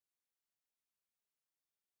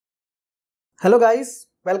Hello guys,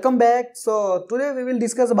 welcome back. So today we will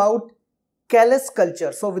discuss about Callus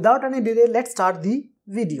culture. So without any delay, let's start the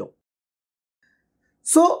video.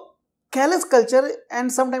 So Callus culture,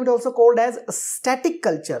 and sometimes it also called as static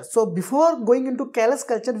culture. So before going into Callus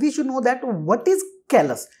culture, we should know that what is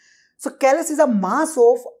callus. So callus is a mass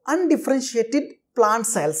of undifferentiated plant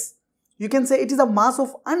cells. You can say it is a mass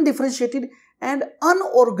of undifferentiated and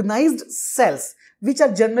unorganized cells which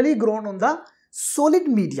are generally grown on the solid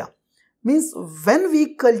media. Means when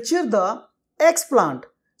we culture the eggplant,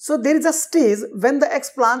 so there is a stage when the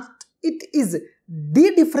eggplant it is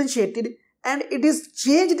de-differentiated and it is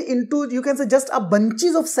changed into, you can say, just a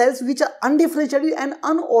bunches of cells which are undifferentiated and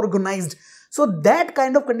unorganized. So that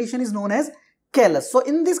kind of condition is known as callus. So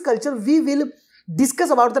in this culture we will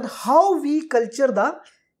discuss about that how we culture the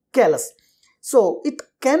callus. So it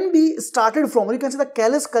can be started from, or you can say the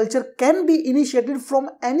callus culture can be initiated from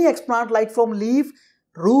any eggplant, like from leaf,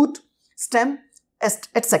 root, stem,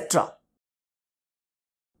 etc.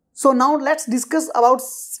 So now let's discuss about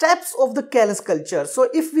steps of the callus culture. So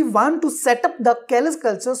if we want to set up the callus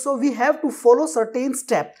culture, so we have to follow certain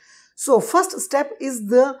steps. So first step is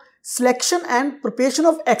the selection and preparation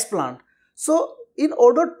of eggplant. So in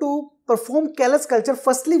order to perform callus culture,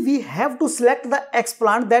 firstly we have to select the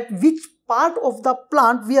eggplant, that which part of the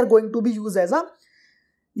plant we are going to be used as a,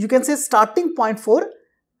 you can say, starting point for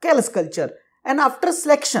callus culture. And after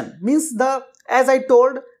selection, means the, as I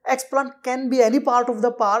told, eggplant can be any part of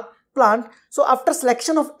the plant. So after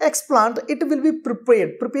selection of eggplant, it will be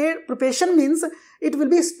prepared. Preparation means it will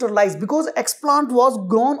be sterilized, because eggplant was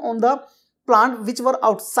grown on the plant which were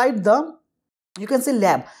outside the, you can say,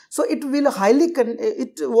 lab. So it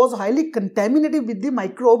was highly contaminated with the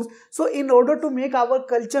microbes. So in order to make our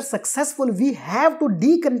culture successful, we have to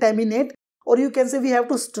decontaminate, or you can say we have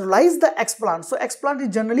to sterilize the eggplant. So eggplant is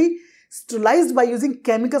generally sterilized by using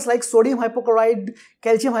chemicals like sodium hypochlorite,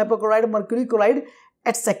 calcium hypochlorite, mercury chloride,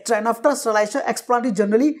 etc. And after sterilization, eggplant is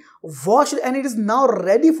generally washed and it is now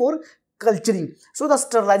ready for culturing. So the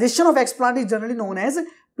sterilization of eggplant is generally known as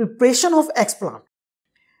preparation of eggplant.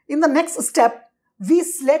 In the next step, we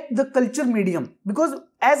select the culture medium, because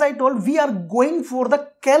as I told, we are going for the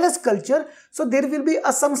callus culture. So there will be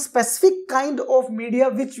some specific kind of media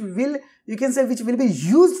which will, you can say, which will be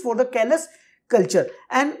used for the callus culture,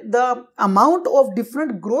 and the amount of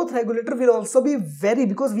different growth regulator will also be vary,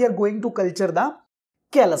 because we are going to culture the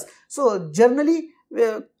callus. So generally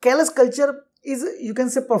callus culture is, you can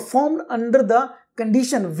say, performed under the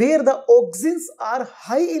condition where the auxins are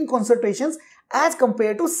high in concentrations as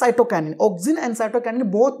compared to cytokinin. Auxin and cytokinin,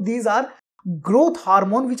 both these are growth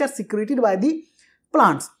hormone which are secreted by the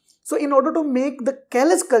plants. So in order to make the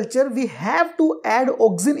callus culture, we have to add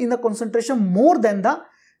auxin in the concentration more than the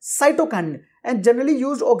cytokinin. And generally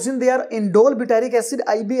used auxin, they are indole butyric acid,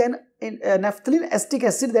 IB, and naphthalene acetic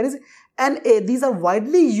acid, that is Na. These are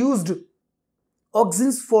widely used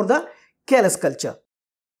auxins for the callus culture.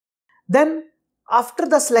 Then after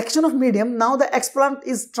the selection of medium, now the eggplant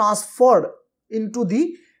is transferred into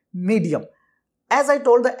the medium. As I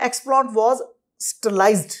told, the eggplant was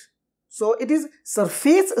sterilized. So it is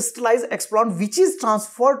surface sterilized eggplant which is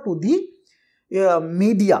transferred to the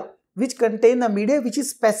media, which contain the media which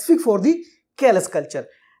is specific for the callus culture.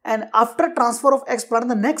 And after transfer of eggplant,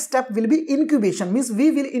 the next step will be incubation. Means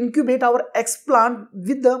we will incubate our eggplant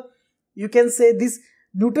with the, you can say, this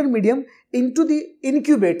Newton medium into the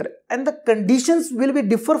incubator, and the conditions will be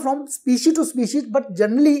differ from species to species, but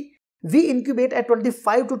generally we incubate at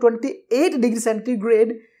 25 to 28 degrees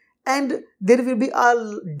centigrade, and there will be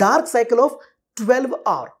a dark cycle of 12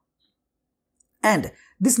 hours. And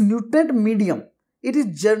this nutrient medium, it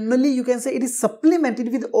is generally, you can say, it is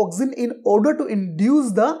supplemented with auxin in order to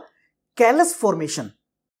induce the callus formation.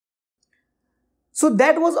 So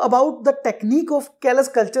that was about the technique of callus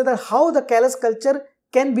culture, that how the callus culture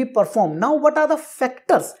can be performed. Now what are the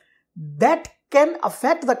factors that can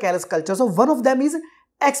affect the callus culture? So one of them is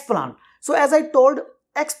eggplant. So as I told,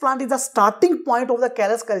 eggplant is the starting point of the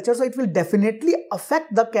callus culture, so it will definitely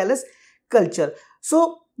affect the callus culture.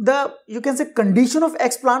 So the, you can say, condition of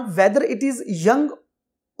eggplant, whether it is young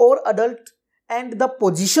or adult, and the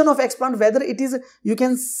position of eggplant, whether it is, you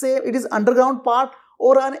can say, it is underground part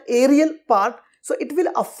or an aerial part, so it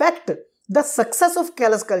will affect the success of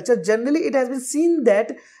callus culture. Generally it has been seen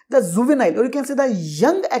that the juvenile, or you can say the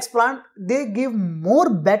young eggplant, they give more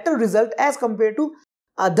better result as compared to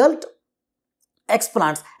adult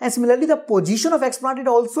eggplants. And similarly the position of eggplant, it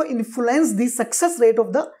also influences the success rate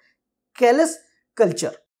of the callus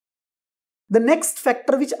culture. The next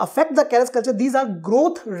factor which affect the callus culture, these are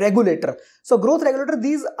growth regulator. So growth regulator,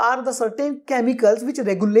 these are the certain chemicals which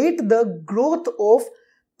regulate the growth of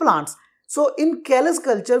plants. So in Callus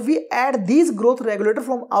culture, we add these growth regulator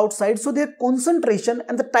from outside, so their concentration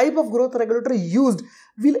and the type of growth regulator used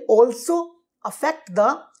will also affect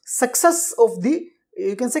the success of the,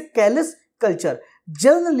 you can say, Callus culture.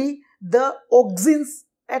 Generally, the auxins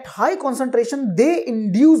at high concentration, they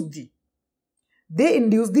induce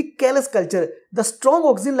the Callus culture. The strong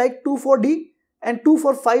auxin like 2,4-D and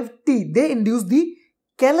 2,4,5-T, they induce the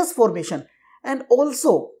Callus formation. And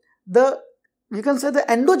also the, you can say, the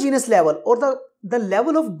endogenous level or the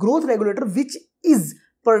level of growth regulator which is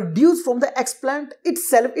produced from the explant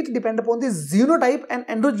itself, it depends upon the xenotype and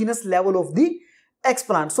endogenous level of the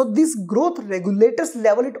explant. So this growth regulators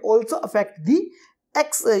level, it also affect the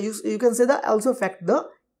you can say that also affect the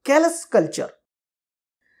Callus culture.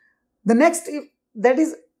 The next, that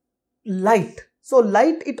is light. So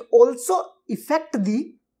light, it also affect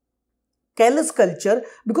the Callus culture,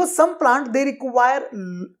 because some plant they require,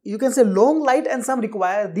 you can say, long light and some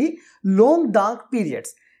require the long dark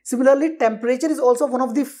periods. Similarly, temperature is also one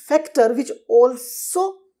of the factor which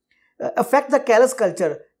also affect the Callus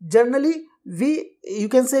culture. Generally, you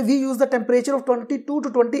can say we use the temperature of 22 to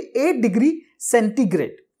 28 degree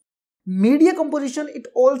centigrade. Media composition, it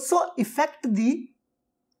also affect the,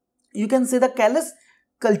 you can say, the Callus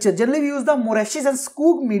culture. Generally, we use the molasses and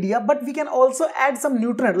skoog media, but we can also add some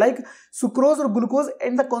nutrient like sucrose or glucose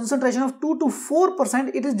in the concentration of 2 to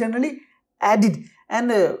 4%. It is generally added,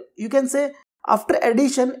 and you can say after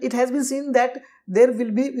addition, it has been seen that there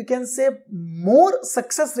will be, we can say, more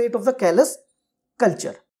success rate of the Callus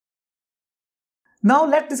culture. Now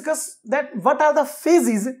let's discuss that what are the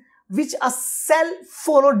phases which a cell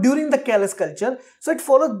follow during the Callus culture. So it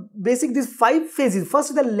follows basic these 5 phases.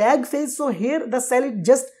 First is the lag phase. So here the cell is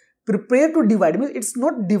just prepare to divide. Means it's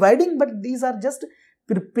not dividing, but these are just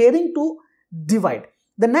preparing to divide.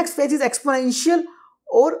 The next phase is exponential,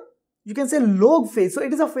 or you can say log phase. So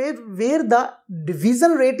it is a phase where the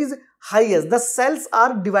division rate is highest. The cells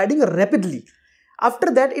are dividing rapidly.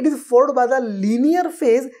 After that, it is followed by the linear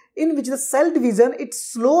phase, in which the cell division, it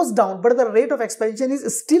slows down, but the rate of expansion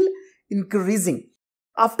is still increasing.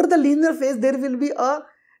 After the linear phase, there will be a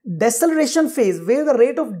deceleration phase where the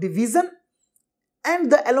rate of division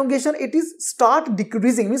and the elongation, it is start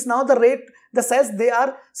decreasing. Means now the cells, they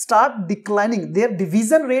are start declining. Their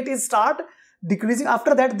division rate is start decreasing.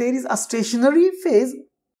 After that, there is a stationary phase,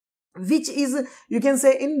 which is, you can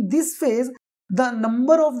say, in this phase, the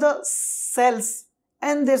number of the cells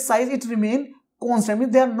and their size, it remain constant.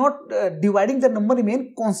 Means they are not dividing, the number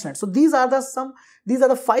remain constant. So these are the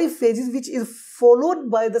 5 phases which is followed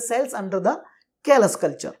by the cells under the Callus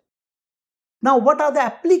culture. Now, what are the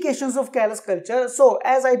applications of Callus culture? So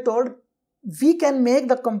as I told, we can make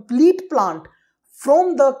the complete plant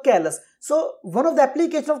from the Callus. So one of the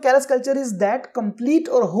applications of Callus culture is that complete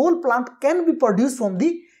or whole plant can be produced from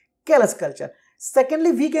the Callus culture.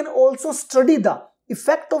 Secondly, we can also study the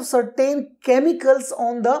effect of certain chemicals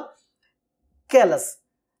on the Callus,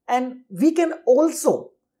 and we can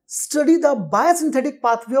also study the biosynthetic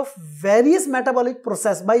pathway of various metabolic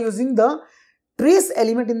process by using the trace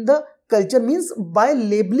element in the culture. Means by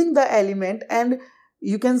labeling the element and,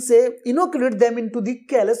 you can say, inoculate them into the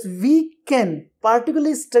Callus, we can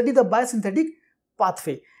particularly study the biosynthetic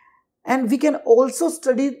pathway. And we can also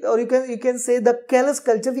study, or you can say, the Callus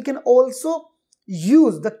culture. We can also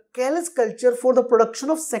use the Callus culture for the production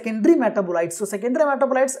of secondary metabolites. So secondary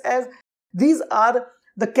metabolites, as these are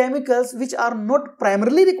the chemicals which are not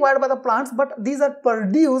primarily required by the plants, but these are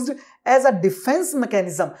produced as a defense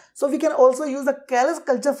mechanism. So we can also use the Callus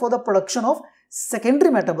culture for the production of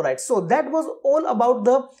secondary metabolites. So that was all about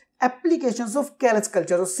the applications of Callus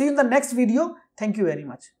culture. So see you in the next video. Thank you very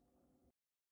much.